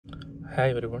Hi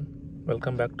everyone,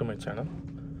 welcome back to my channel.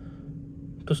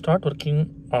 To start working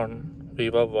on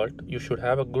Veeva Vault, you should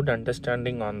have a good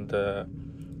understanding on the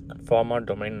Pharma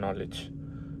domain knowledge,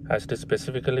 as it is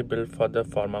specifically built for the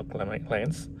Pharma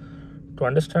clients. To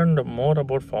understand more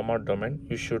about Pharma domain,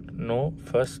 you should know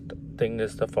first thing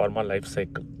is the Pharma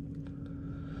Lifecycle.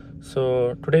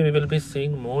 So today we will be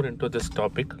seeing more into this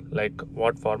topic, like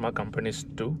what pharma companies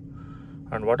do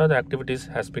and what are the activities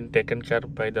has been taken care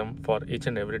by them for each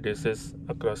and every disease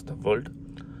across the world.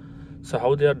 So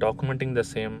how they are documenting the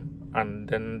same, and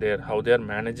then how they are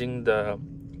managing the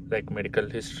medical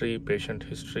history, patient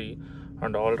history,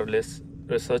 and all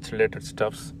research related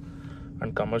stuffs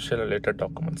and commercial related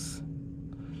documents.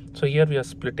 So here we are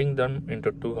splitting them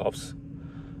into two halves,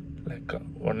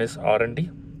 one is R&D,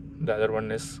 the other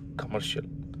one is commercial.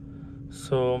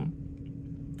 So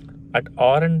at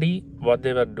R&D what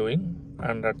they were doing,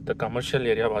 and at the commercial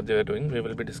area what they were doing, we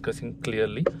will be discussing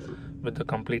clearly with the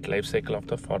complete life cycle of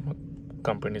the pharma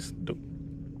companies do.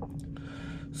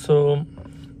 So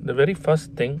the very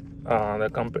first thing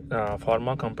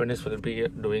pharma companies will be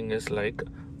doing is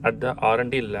at the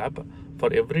R&D lab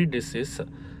for every disease,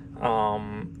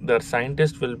 their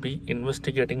scientists will be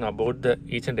investigating about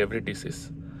each and every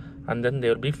disease, and then they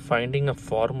will be finding a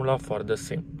formula for the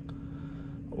same.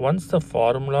 Once the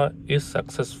formula is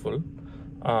successful,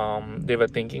 they were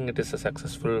thinking it is a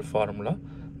successful formula,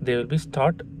 they will be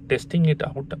start testing it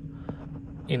out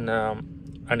in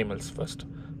animals first.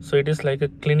 So it is like a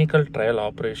clinical trial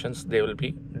operations they will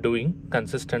be doing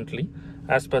consistently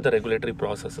as per the regulatory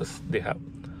processes they have.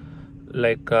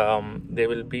 They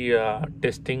will be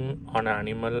testing on an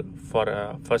animal for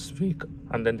a first week,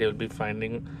 and then they will be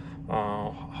finding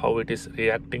how it is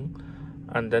reacting,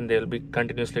 and then they will be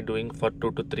continuously doing for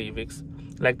 2 to 3 weeks.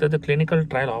 Like that, the clinical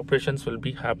trial operations will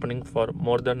be happening for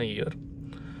more than a year.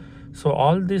 So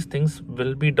all these things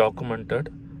will be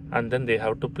documented, and then they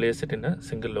have to place it in a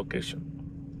single location.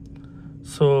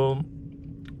 So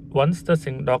once the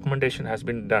documentation has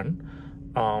been done,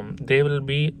 they will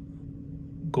be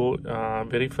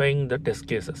verifying the test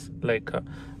cases,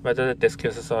 whether the test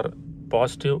cases are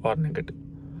positive or negative.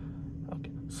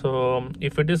 Okay. So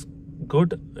if it is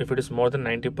good, if it is more than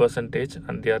 90%,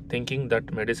 and they are thinking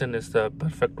that medicine is the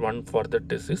perfect one for the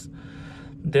disease,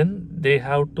 then they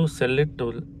have to sell it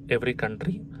to every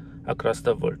country across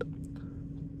the world.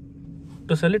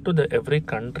 To sell it to every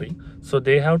country, so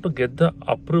they have to get the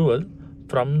approval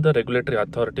from the regulatory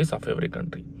authorities of every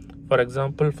country. For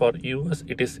example, for US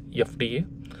it is FDA.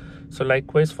 So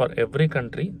likewise for every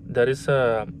country there is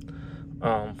a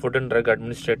Food and Drug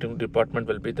Administrative Department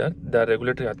will be there. The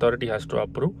regulatory authority has to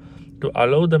approve to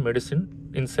allow the medicine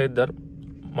inside their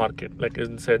market, like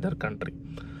inside their country.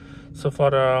 So for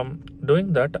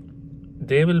doing that,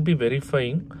 they will be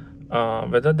verifying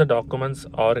whether the documents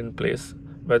are in place,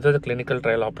 whether the clinical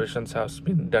trial operations has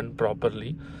been done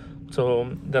properly.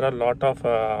 So there are a lot of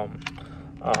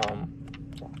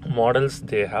models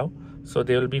they have, so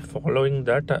they will be following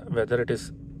that, whether it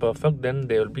is perfect, then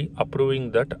they will be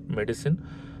approving that medicine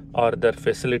or their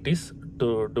facilities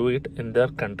to do it in their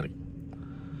country.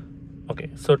 Okay,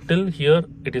 so till here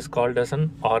it is called as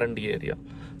an R&D area,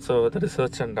 so the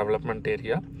research and development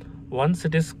area. Once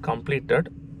it is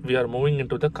completed, we are moving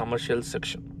into the commercial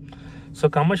section. So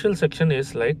commercial section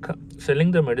is like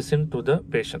selling the medicine to the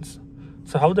patients.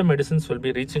 So how the medicines will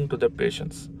be reaching to the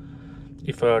patients?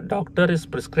 If a doctor is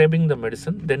prescribing the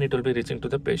medicine, then it will be reaching to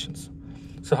the patients.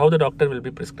 So how the doctor will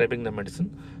be prescribing the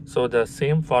medicine? So the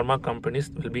same pharma companies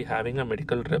will be having a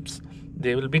medical reps.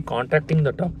 They will be contacting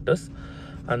the doctors,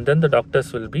 and then the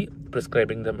doctors will be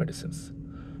prescribing the medicines.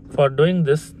 For doing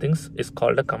this things is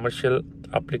called a commercial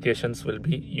applications will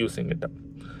be using it.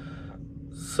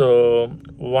 So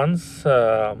once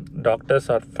doctors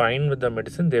are fine with the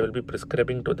medicine, they will be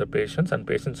prescribing to the patients, and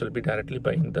patients will be directly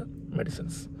buying the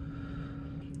medicines.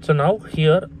 So now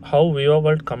here how Veeva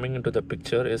Vault coming into the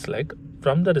picture is like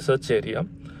from the research area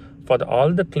for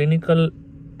all the clinical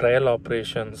trial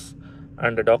operations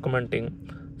and the documenting.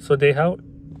 So they have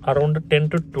around 10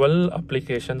 to 12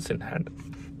 applications in hand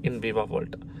in Veeva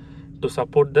Vault to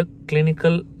support the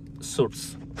clinical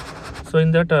suits. So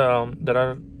in that there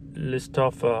are list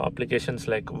of applications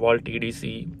like Vault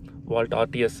EDC, Vault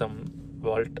RTSM,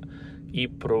 Vault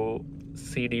ePro,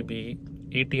 CDB,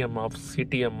 ETMF,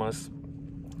 CTMS,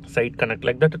 Site Connect,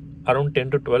 like that around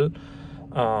 10 to 12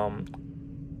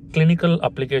 clinical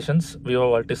applications Veeva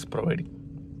Vault is providing.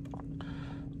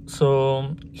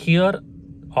 So here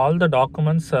all the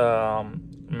documents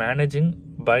managing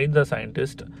by the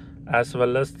scientist as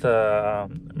well as the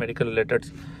medical related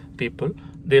people,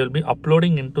 they will be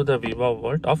uploading into the Veeva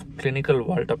Vault of clinical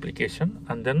Vault application,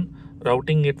 and then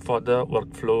routing it for the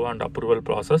workflow and approval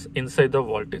process inside the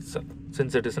vault itself,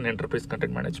 since it is an enterprise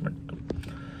content management tool.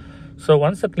 So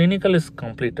once the clinical is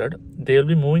completed, they will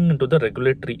be moving into the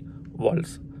regulatory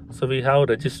vaults. So we have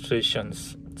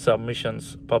registrations,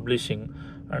 submissions, publishing,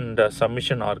 and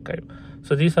submission archive.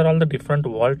 So these are all the different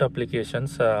vault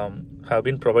applications have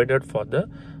been provided for the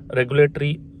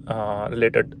regulatory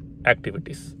related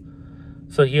activities.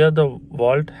 So here the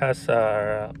vault has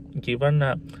given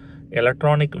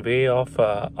electronic way of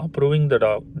approving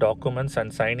the documents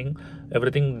and signing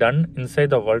everything done inside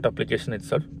the vault application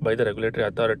itself by the regulatory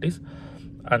authorities,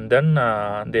 and then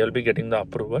they will be getting the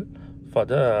approval for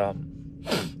the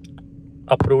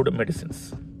approved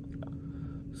medicines.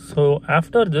 So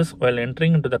after this, while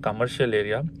entering into the commercial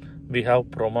area, we have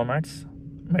promomats,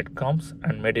 medcoms,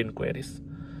 and med inquiries.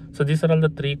 So these are all the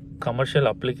three commercial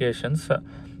applications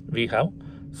we have.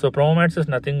 So promomats is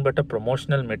nothing but a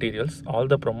promotional materials. All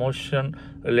the promotion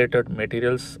related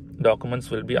materials documents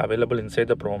will be available inside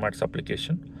the promomats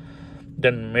application.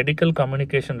 Then medical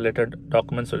communication related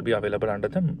documents will be available under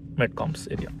the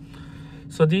medcoms area.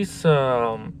 So these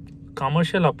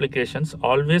commercial applications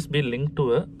always be linked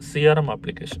to a CRM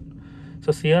application.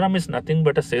 So CRM is nothing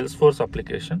but a Salesforce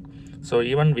application. So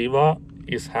even Veeva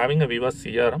is having a Veeva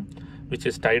CRM which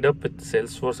is tied up with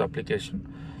Salesforce application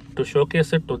to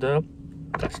showcase it to the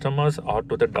customers or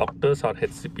to the doctors or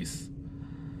HCPs.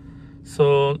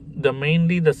 So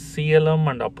mainly the CLM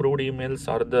and approved emails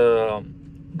are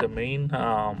the main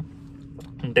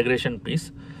integration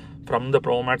piece from the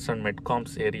promomats and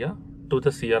medcoms area to the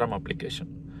CRM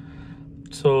application.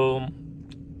 So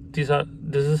this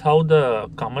is how the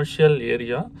commercial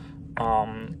area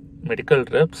medical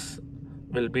reps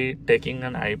will be taking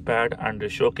an iPad and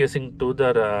showcasing to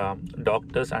the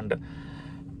doctors and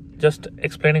just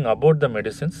explaining about the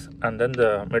medicines, and then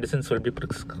the medicines will be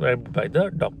prescribed by the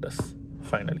doctors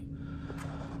finally.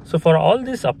 So for all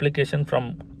this application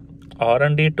from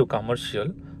R&D to commercial,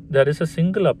 there is a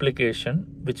single application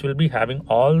which will be having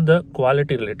all the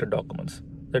quality related documents.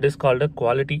 That is called a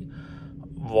quality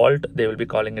vault, they will be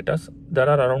calling it as. There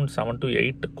are around 7 to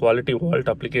 8 quality vault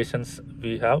applications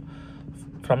we have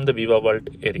from the Veeva Vault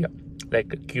area, like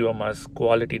QMS,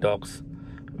 quality docs,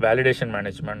 validation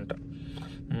management,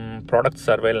 product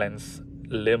surveillance,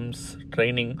 LIMS,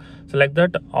 training. So like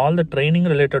that, all the training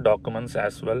related documents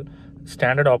as well,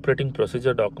 standard operating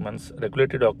procedure documents,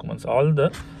 regulatory documents, all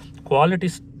the quality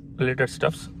related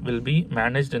stuffs will be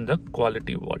managed in the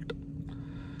quality vault.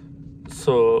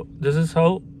 So this is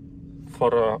how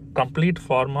for a complete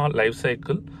pharma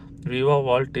lifecycle, Veeva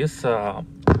Vault is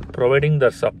providing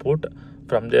the support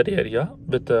from their area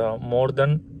with more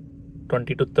than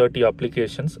 20 to 30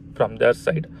 applications from their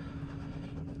side.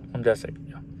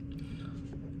 Yeah.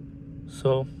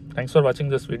 So thanks for watching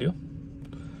this video.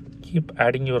 Keep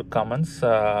adding your comments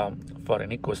for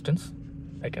any questions.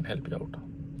 I can help you out.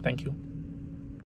 Thank you.